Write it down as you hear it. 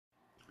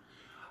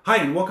Hi,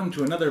 and welcome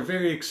to another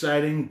very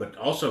exciting but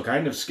also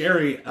kind of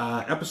scary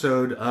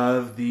episode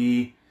of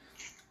the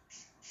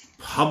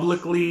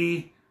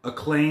publicly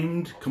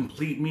acclaimed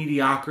complete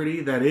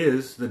mediocrity that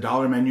is the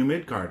Dollar Menu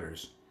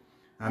Mid-Carders.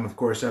 I'm, of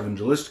course, Evan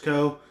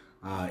Jalistico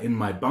in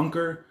my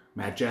bunker.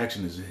 Matt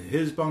Jackson is in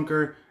his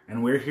bunker,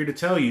 and we're here to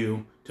tell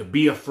you to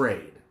be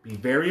afraid. Be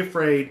very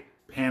afraid,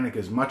 panic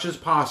as much as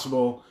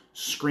possible,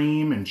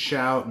 scream and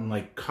shout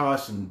and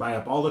cuss and buy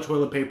up all the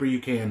toilet paper you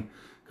can,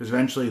 because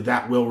eventually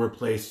that will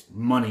replace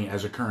money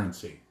as a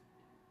currency.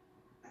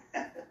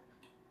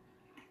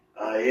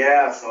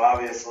 So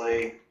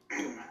obviously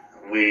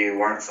we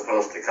weren't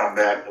supposed to come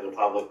back to the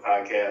public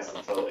podcast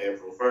until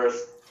April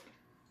 1st,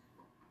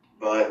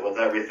 but with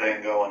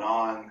everything going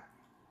on,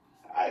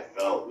 I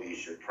felt we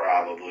should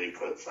probably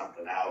put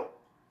something out.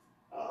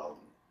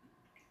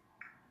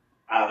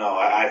 I don't know,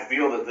 I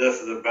feel that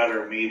this is a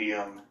better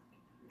medium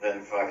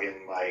than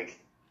fucking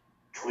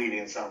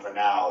tweeting something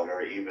out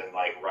or even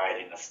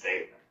writing a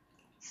statement.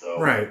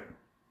 So Right.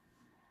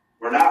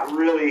 we're not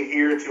really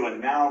here to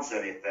announce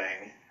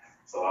anything,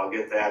 so I'll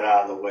get that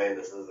out of the way.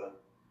 This isn't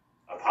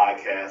a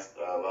podcast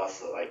of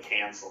us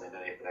canceling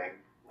anything.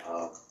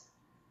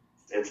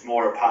 It's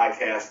more a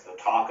podcast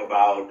to talk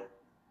about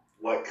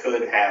what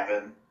could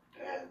happen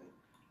and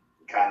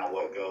kind of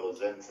what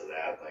goes into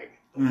that,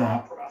 the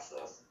thought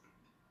process.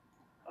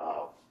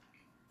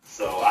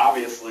 So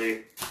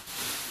obviously,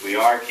 we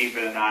are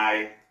keeping an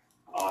eye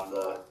on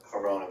the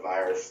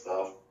coronavirus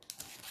stuff.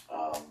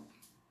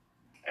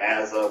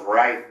 As of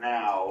right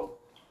now,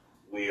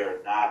 we are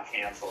not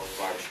canceling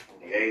March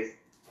 28th.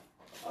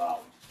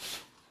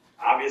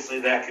 Obviously,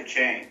 that could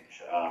change.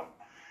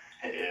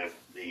 If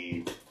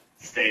the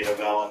state of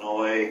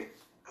Illinois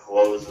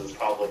closes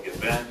public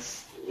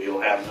events,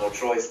 we'll have no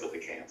choice but to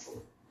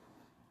cancel.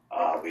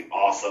 We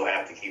also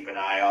have to keep an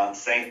eye on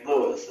St.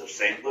 Louis. If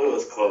St.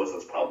 Louis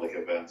closes public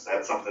events,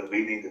 that's something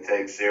we need to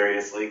take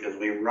seriously because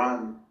we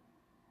run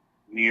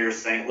near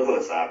St.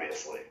 Louis,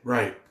 obviously.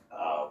 Right.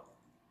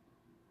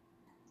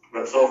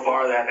 But so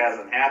far that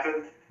hasn't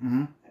happened.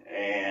 Mm-hmm.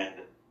 And,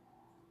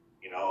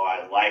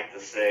 I'd like to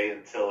say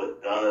until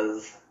it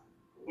does,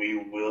 we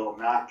will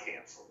not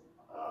cancel.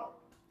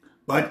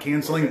 But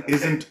canceling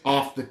isn't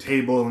off the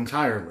table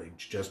entirely,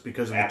 just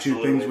because of the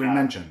two things we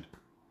mentioned.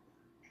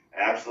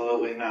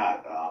 Absolutely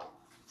not.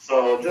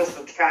 So just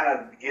to kind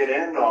of get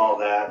into all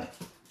that,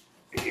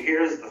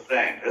 here's the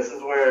thing. This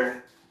is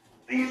where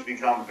these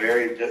become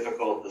very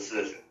difficult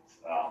decisions.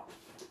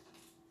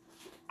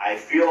 I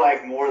feel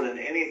like more than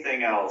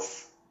anything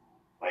else,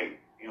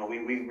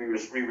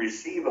 we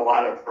receive a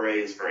lot of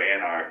praise for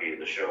Anarchy,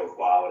 the show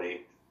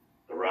quality,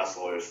 the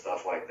wrestlers,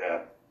 stuff like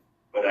that.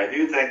 But I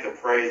do think the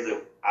praise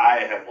that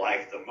I have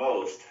liked the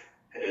most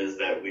is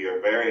that we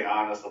are very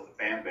honest with the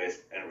fan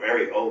base and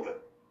very open.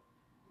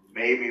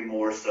 Maybe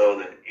more so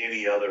than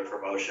any other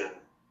promotion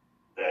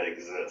that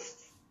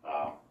exists.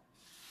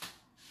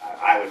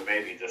 I would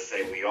maybe just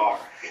say we are,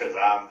 because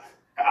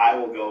I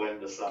will go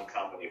into some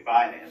company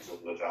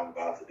finances, which I'm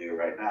about to do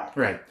right now.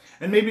 Right.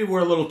 And maybe we're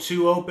a little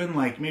too open,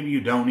 maybe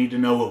you don't need to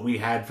know what we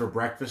had for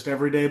breakfast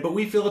every day, but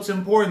we feel it's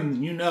important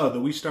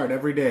that we start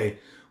every day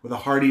with a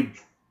hearty...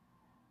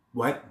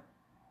 What?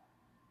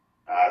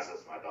 That's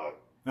just my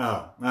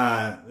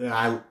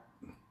dog.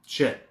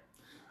 Shit.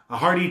 A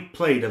hearty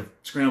plate of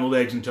scrambled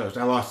eggs and toast.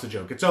 I lost the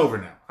joke. It's over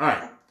now. All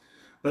right.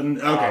 But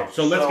okay,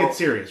 so let's get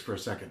serious for a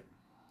second.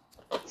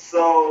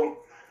 So,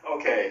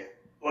 okay,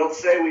 let's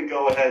say we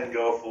go ahead and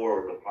go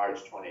forward with March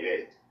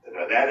 28th.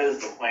 That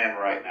is the plan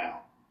right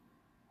now.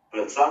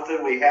 But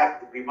something we have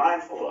to be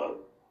mindful of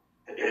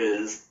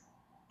is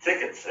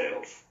ticket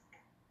sales.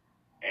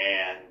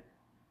 And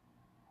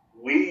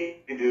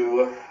we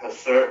do a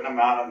certain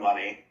amount of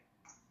money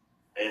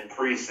in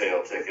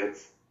pre-sale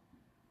tickets,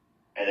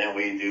 and then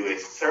we do a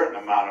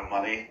certain amount of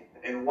money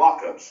in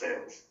walk-up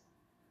sales.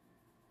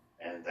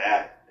 And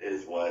that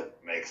is what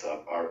makes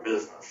up our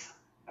business.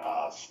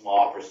 A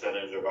small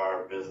percentage of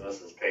our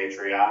business is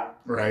Patreon.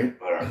 Right.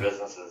 But our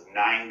business is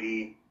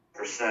 90%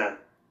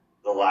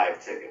 the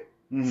live ticket.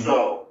 Mm-hmm.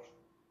 So,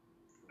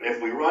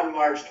 if we run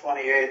March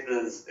 28th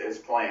as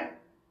planned,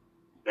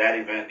 that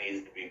event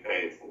needs to be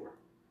paid for.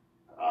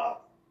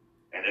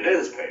 And it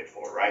is paid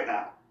for right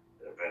now.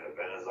 The event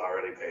is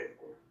already paid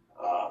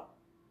for.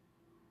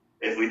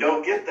 If we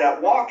don't get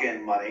that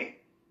walk-in money,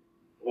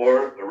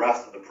 or the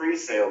rest of the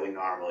pre-sale we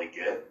normally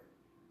get,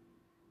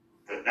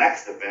 the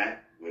next event,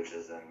 which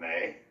is in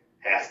May,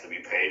 has to be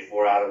paid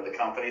for out of the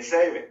company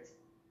savings,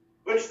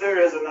 which there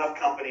is enough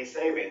company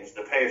savings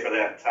to pay for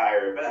that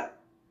entire event.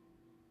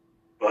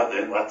 But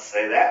then let's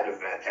say that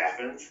event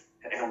happens,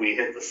 and we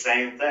hit the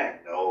same thing.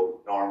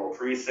 No normal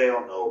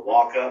pre-sale, no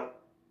walk-up,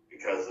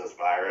 because this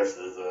virus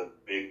is a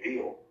big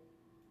deal.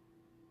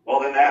 Well,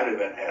 then that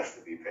event has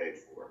to be paid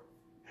for.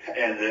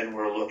 And then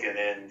we're looking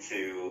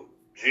into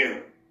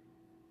June,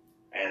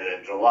 and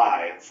then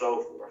July, and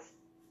so forth.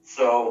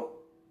 So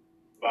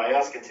by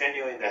us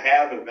continuing to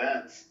have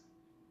events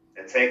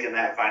and taking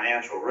that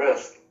financial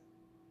risk,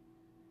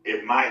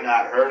 it might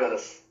not hurt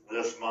us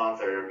this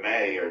month or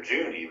May or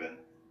June even,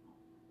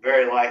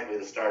 very likely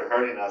to start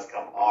hurting us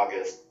come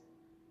August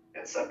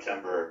and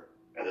September,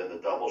 and then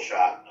the double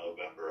shot in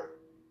November.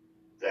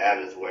 That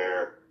is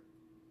where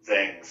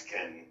things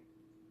can,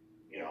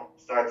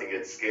 start to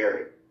get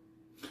scary.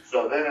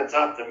 So then it's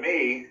up to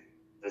me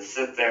to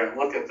sit there and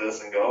look at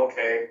this and go,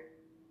 okay,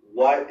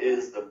 what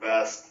is the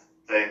best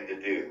thing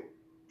to do?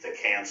 To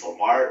cancel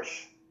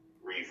March,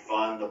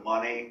 refund the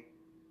money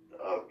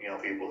of,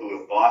 people who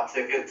have bought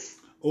tickets.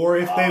 Or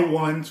if they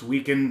want,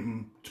 we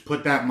can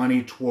put that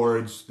money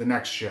towards the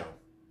next show.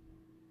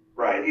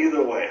 Right,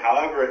 either way,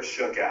 however it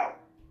shook out.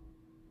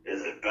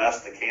 Is it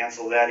best to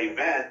cancel that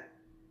event,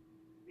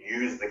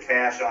 use the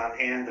cash on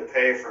hand to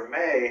pay for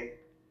May,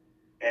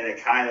 and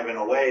it kind of, in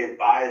a way,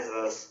 buys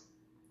us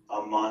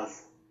a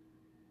month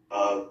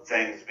of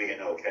things being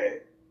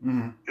okay?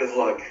 Because,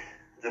 look,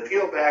 to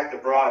peel back the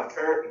broad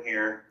curtain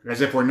here...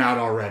 As if we're not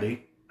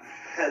already.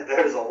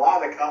 There's a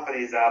lot of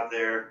companies out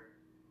there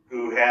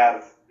who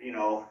have,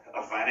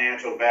 a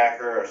financial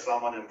backer or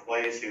someone in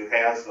place who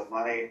has the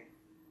money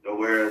to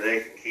where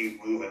they can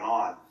keep moving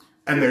on.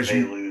 And if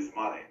they lose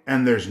money.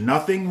 And there's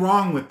nothing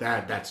wrong with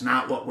that. That's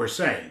not what we're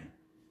saying.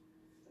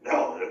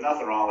 No, there's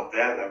nothing wrong with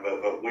that,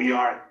 but we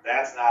aren't,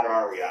 that's not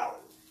our reality.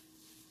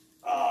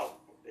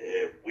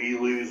 If we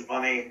lose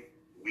money,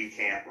 we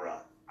can't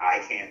run. I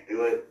can't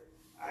do it.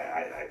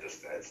 I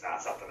just, it's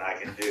not something I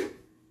can do.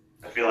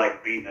 I feel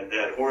like beating a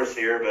dead horse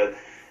here, but,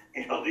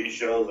 these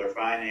shows are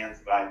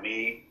financed by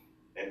me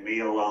and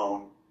me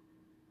alone,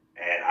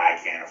 and I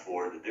can't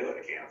afford to do it.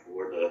 I can't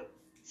afford to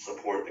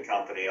support the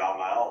company on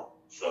my own.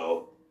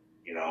 So,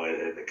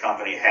 the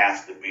company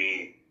has to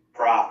be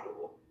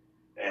profitable.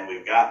 And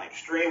we've gotten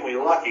extremely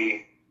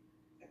lucky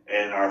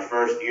in our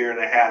first year and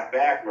a half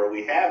back where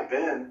we have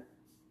been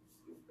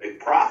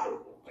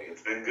profitable. Like,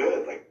 it's been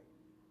good. Like,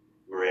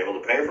 we're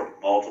able to pay for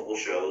multiple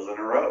shows in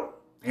a row.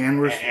 And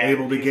we're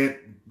able to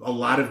get a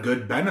lot of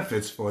good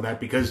benefits for that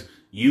because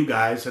you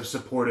guys have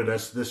supported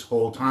us this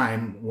whole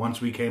time once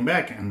we came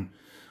back. And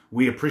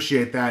we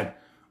appreciate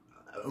that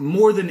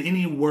more than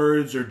any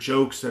words or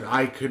jokes that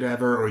I could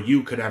ever or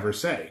you could ever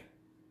say.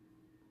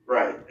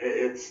 Right.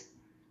 It's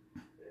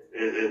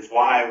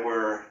why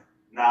we're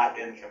not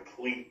in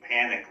complete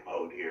panic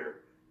mode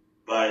here.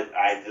 But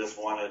I just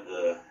wanted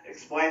to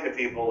explain to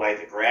people like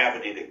the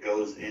gravity that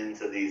goes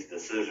into these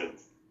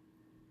decisions.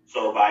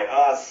 So by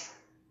us,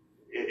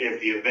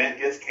 if the event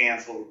gets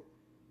canceled,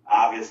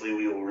 obviously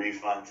we will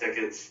refund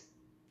tickets,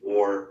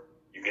 or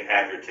you can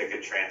have your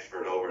ticket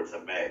transferred over to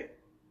May.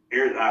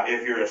 Here,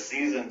 if you're a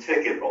season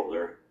ticket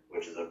holder,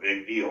 which is a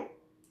big deal,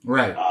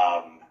 right?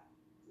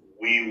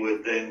 We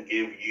would then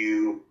give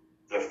you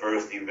the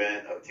first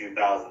event of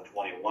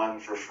 2021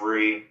 for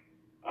free,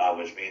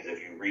 which means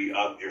if you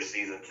re-up your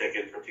season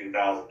ticket for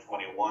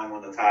 2021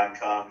 when the time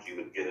comes, you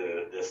would get it at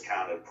a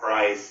discounted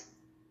price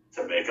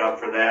to make up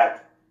for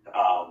that.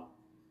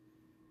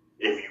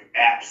 If you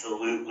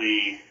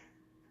absolutely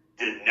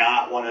did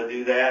not want to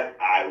do that,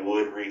 I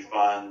would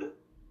refund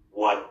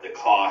what the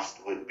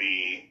cost would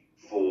be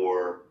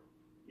for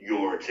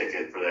your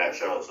ticket for that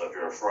show. So if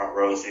you're a front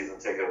row season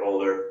ticket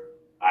holder,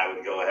 I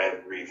would go ahead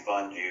and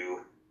refund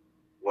you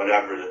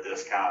whatever the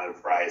discounted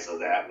price of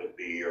that would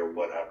be or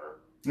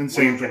whatever. And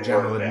same for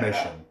general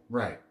admission.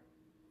 Right.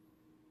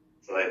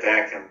 So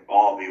that can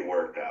all be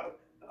worked out.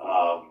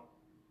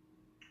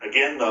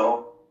 Again,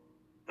 though,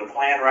 the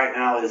plan right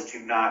now is to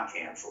not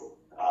cancel.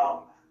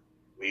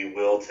 We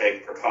will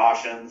take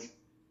precautions.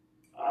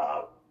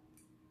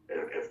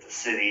 If the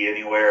city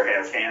anywhere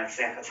has hand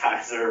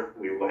sanitizer,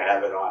 we will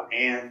have it on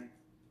hand.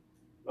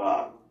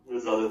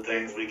 There's other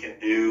things we can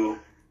do.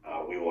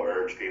 We will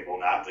urge people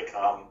not to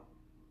come,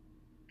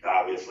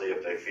 obviously,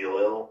 if they feel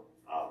ill.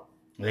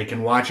 They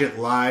can watch it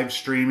live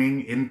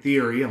streaming, in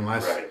theory,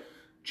 unless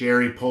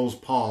Jerry pulls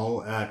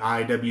Paul at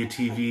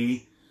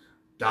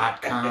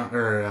IWTV.com,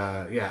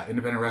 or,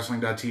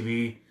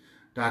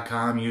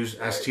 independentwrestling.tv.com. Use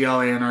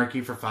STL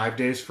Anarchy for 5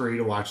 days free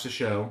to watch the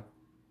show.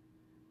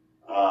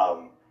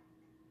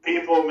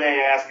 People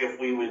may ask if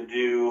we would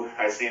do,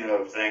 I've seen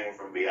a thing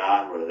from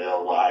Beyond where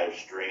they'll live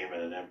stream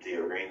in an empty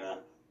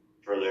arena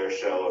for their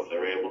show if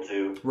they're able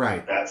to.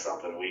 Right. That's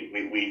something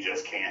we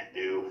just can't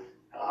do.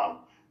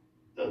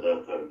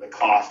 The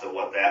cost of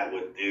what that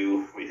would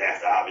do, we'd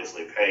have to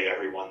obviously pay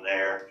everyone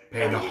there.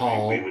 Pay the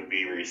hall. We would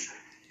be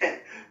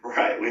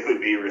right. We would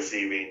be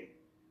receiving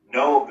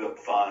no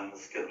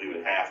funds because we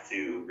would have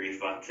to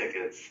refund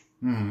tickets.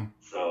 Mm-hmm.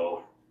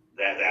 So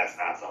that's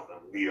not something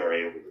we are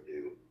able to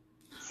do.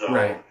 So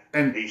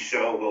and the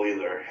show will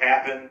either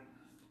happen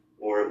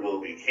or it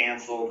will be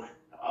canceled.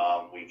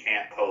 We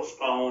can't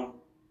postpone.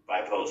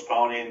 By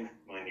postponing,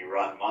 when you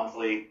run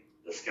monthly,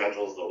 the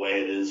schedule's the way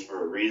it is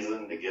for a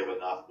reason, to give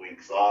enough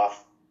weeks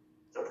off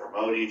to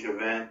promote each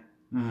event.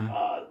 Mm-hmm.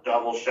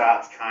 Double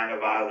shot's kind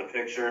of out of the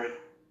picture.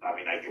 I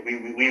mean,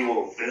 we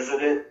will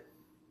visit it,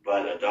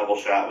 but a double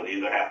shot would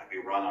either have to be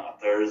run on a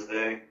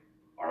Thursday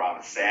or on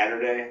a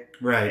Saturday.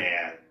 Right.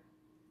 And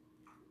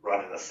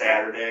running a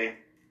Saturday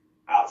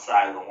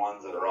outside of the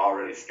ones that are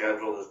already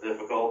scheduled is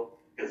difficult,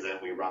 because then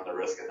we run the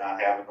risk of not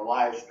having the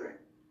live stream.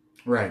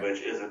 Right.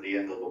 Which isn't the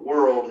end of the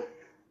world,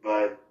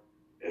 but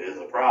it is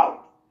a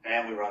problem.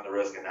 And we run the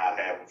risk of not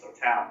having some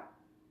talent.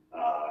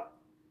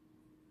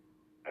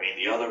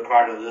 The other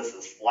part of this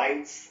is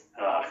flights.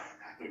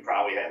 We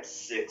probably have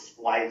 6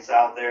 flights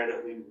out there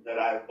that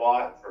I've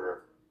bought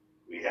for.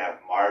 We have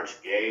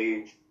March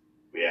Gage.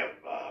 We have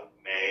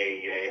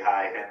May,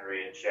 Yehi,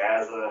 Henry, and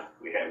Shaza.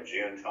 We have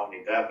June,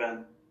 Tony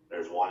Deppen.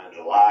 There's one in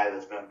July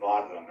that's been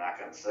bought that I'm not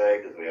going to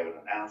say because we haven't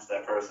announced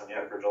that person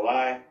yet for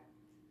July.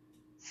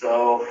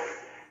 So,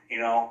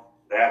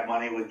 that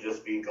money would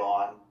just be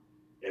gone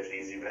if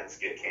these events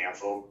get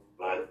canceled.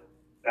 But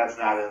that's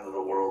not end of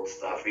the world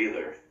stuff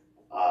either.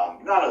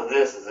 None of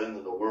this is end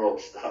of the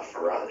world stuff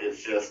for us.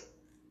 It's just,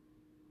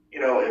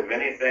 if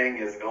anything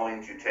is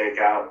going to take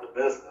out the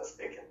business,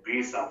 it can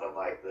be something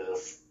like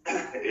this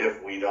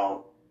if we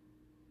don't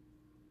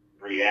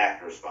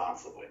react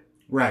responsibly.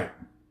 Right.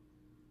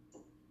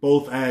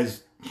 Both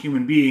as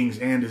human beings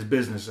and as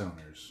business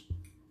owners.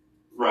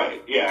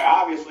 Right. Yeah.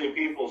 Obviously,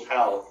 people's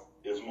health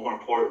is more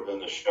important than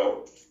the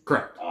show.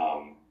 Correct.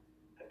 And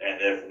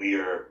if we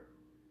are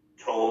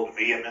told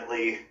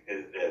vehemently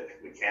that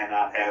we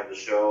cannot have the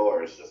show,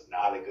 or it's just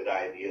not a good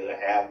idea to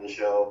have the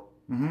show,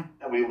 mm-hmm.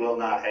 then we will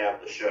not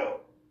have the show.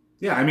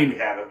 Yeah, we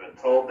haven't been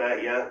told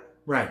that yet.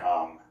 Right.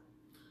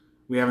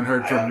 We haven't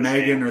heard from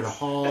Megan or the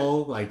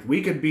Hall. Like,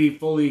 we could be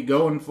fully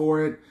going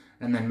for it,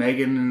 and then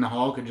Megan and the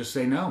Hall could just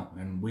say no,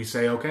 and we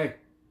say okay.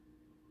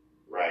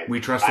 Right. We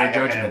trust their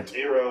judgment.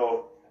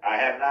 I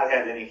have not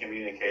had any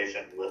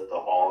communication with the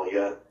Hall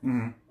yet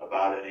mm-hmm.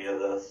 about any of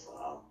this.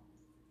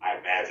 I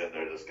imagine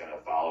they're just going to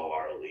follow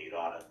our lead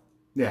on it.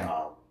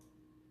 Yeah.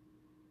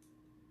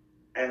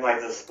 And like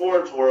the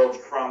sports world's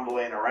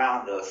crumbling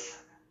around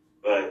us,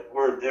 but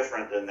we're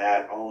different than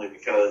that only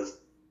because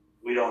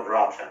we don't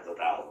draw tens of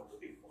thousands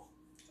of people.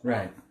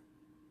 Right.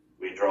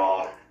 We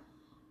draw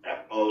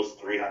at most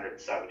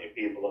 370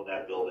 people in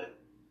that building.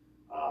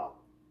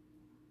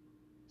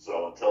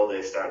 So until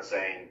they start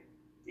saying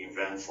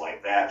events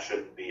like that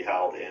shouldn't be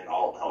held in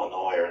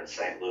Illinois or in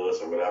St. Louis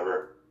or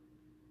whatever,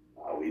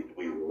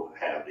 we will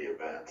have the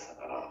event.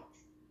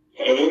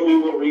 And then we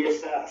will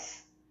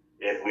reassess.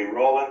 If we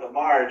roll into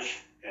March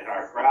and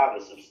our crowd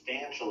is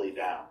substantially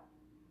down,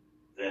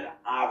 then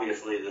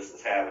obviously this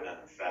is having an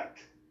effect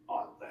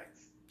on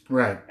things.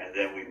 Right. And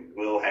then we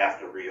will have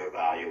to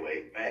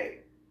reevaluate May.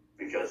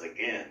 Because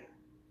again,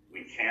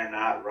 we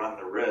cannot run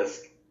the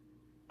risk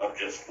of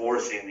just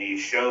forcing these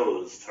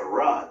shows to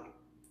run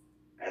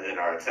and then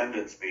our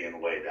attendance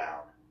being way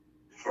down.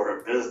 For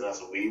a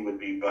business, we would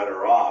be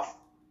better off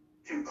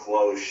to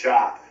close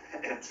shop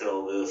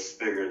until this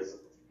figures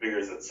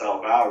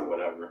itself out or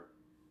whatever,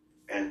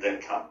 and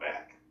then come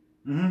back.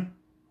 Mm-hmm.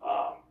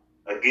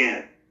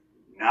 Again,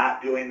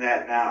 not doing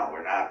that now.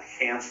 We're not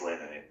canceling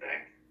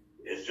anything.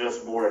 It's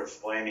just more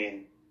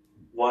explaining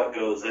what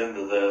goes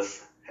into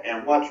this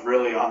and what's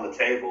really on the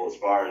table as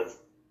far as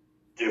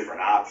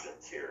different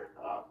options here.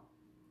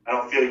 I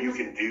don't feel you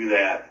can do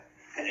that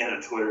in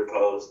a Twitter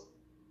post,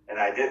 and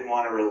I didn't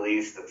want to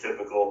release the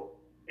typical,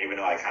 even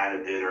though I kind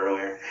of did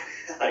earlier,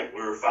 like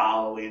we're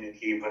following and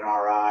keeping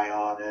our eye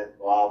on it,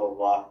 blah, blah,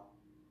 blah.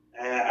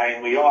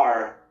 And we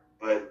are,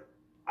 but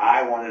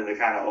I wanted to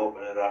kind of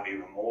open it up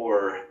even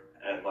more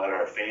and let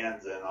our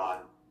fans in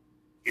on,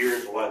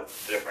 here's what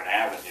different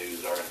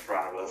avenues are in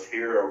front of us.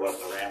 Here are what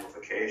the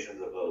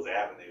ramifications of those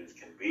avenues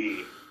can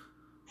be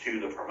to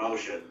the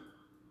promotion.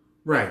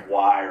 Right.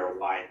 Why or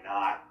why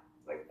not,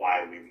 like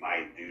why we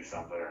might do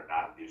something or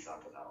not do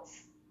something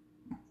else.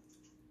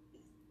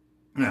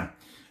 Yeah.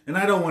 And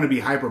I don't want to be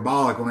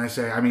hyperbolic when I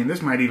say,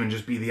 this might even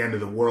just be the end of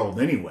the world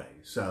anyway.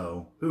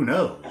 So, who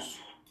knows?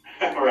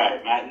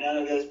 Right. None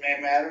of this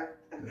may matter.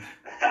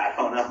 I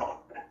don't know.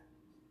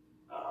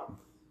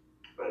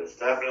 But it's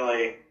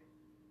definitely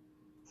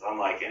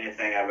unlike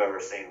anything I've ever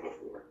seen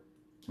before.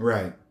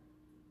 Right.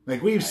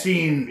 Like, we've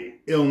seen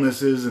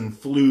illnesses and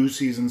flu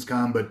seasons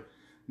come, but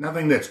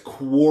nothing that's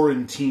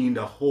quarantined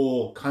a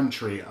whole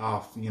country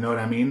off. You know what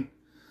I mean?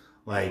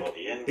 Like,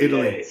 the NBA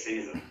Italy.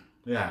 Season.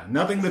 Yeah.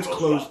 Nothing that's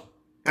closed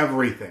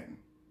everything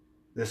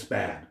this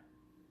bad.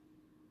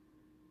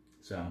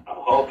 So I'm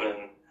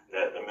hoping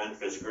that the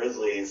Memphis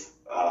Grizzlies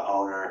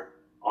owner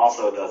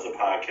also does a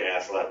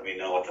podcast letting me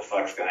know what the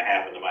fuck's going to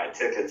happen to my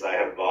tickets I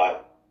have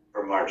bought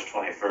for March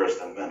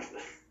 21st in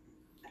Memphis.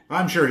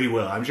 I'm sure he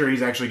will. I'm sure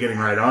he's actually getting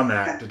right on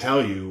that to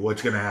tell you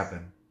what's going to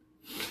happen.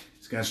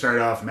 He's going to start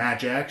off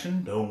match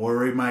action. Don't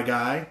worry, my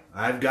guy.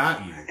 I've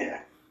got you.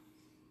 Yeah.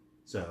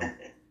 So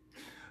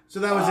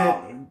that was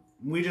it.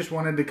 We just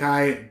wanted to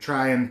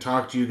try and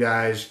talk to you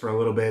guys for a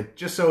little bit,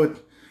 just so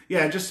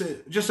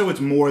it's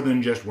more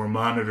than just we're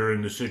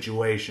monitoring the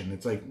situation.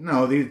 It's like,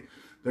 no,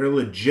 they're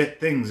legit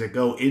things that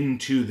go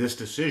into this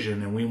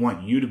decision, and we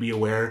want you to be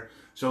aware.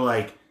 So,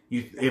 like,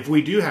 if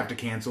we do have to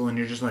cancel, and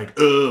you're just like,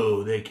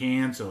 oh, they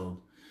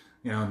canceled,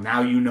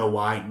 now you know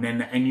why,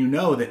 and you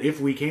know that if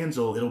we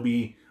cancel, it'll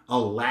be a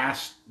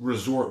last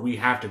resort we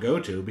have to go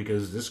to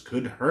because this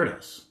could hurt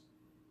us.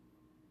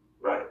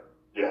 Right.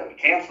 Yeah,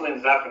 canceling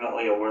is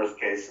definitely a worst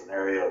case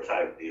scenario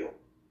type deal.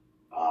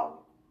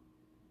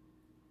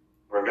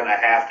 we're going to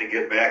have to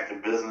get back to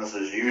business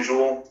as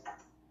usual,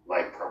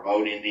 like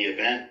promoting the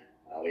event.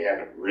 We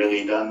haven't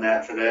really done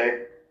that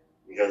today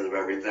because of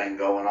everything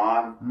going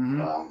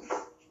on.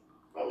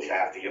 But we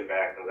have to get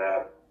back to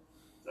that.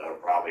 That'll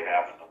probably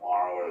happen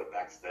tomorrow or the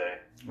next day.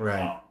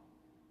 Right.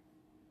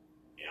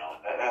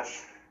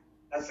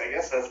 That's I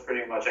guess that's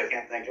pretty much. I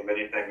can't think of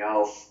anything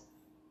else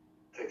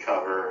to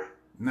cover.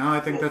 No, I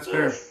think that's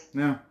fair.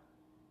 Yeah.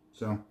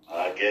 So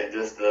again,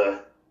 just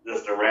to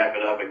wrap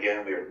it up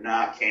again, we are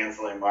not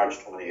canceling March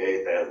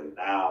 28th as of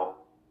now.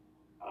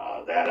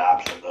 That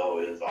option though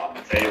is on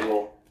the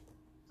table.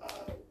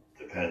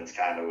 Depends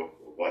kind of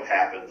what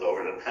happens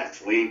over the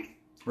next week.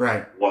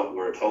 Right. What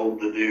we're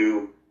told to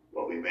do,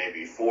 what we may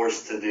be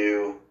forced to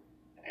do,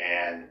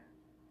 and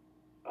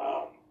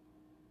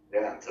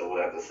until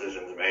that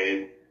decision's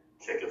made,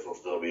 tickets will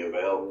still be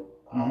available.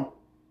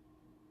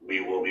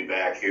 We will be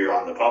back here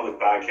on the public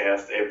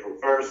podcast April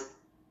 1st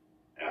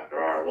after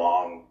our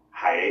long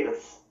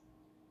hiatus.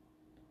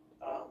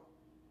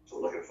 So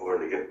looking forward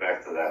to getting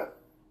back to that.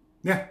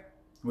 Yeah.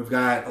 We've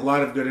got a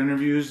lot of good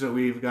interviews that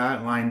we've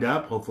got lined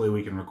up. Hopefully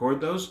we can record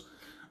those.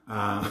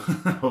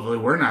 Hopefully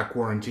we're not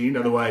quarantined.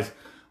 Otherwise,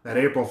 that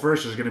April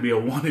 1st is going to be a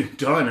one and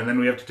done, and then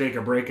we have to take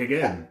a break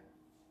again.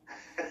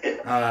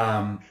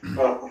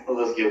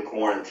 We'll just give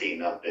quarantine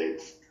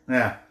updates.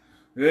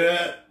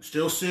 Yeah,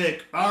 still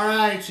sick. All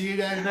right, see you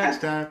guys next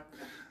time.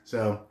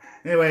 So,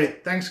 anyway,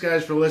 thanks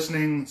guys for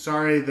listening.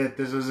 Sorry that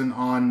this isn't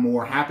on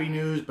more happy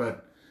news,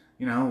 but,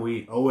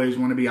 we always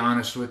want to be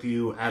honest with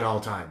you at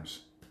all times.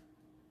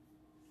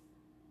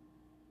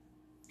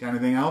 Got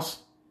anything else?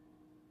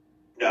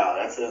 No,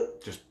 that's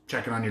it. Just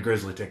checking on your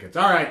Grizzly tickets.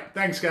 All right,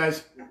 thanks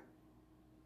guys.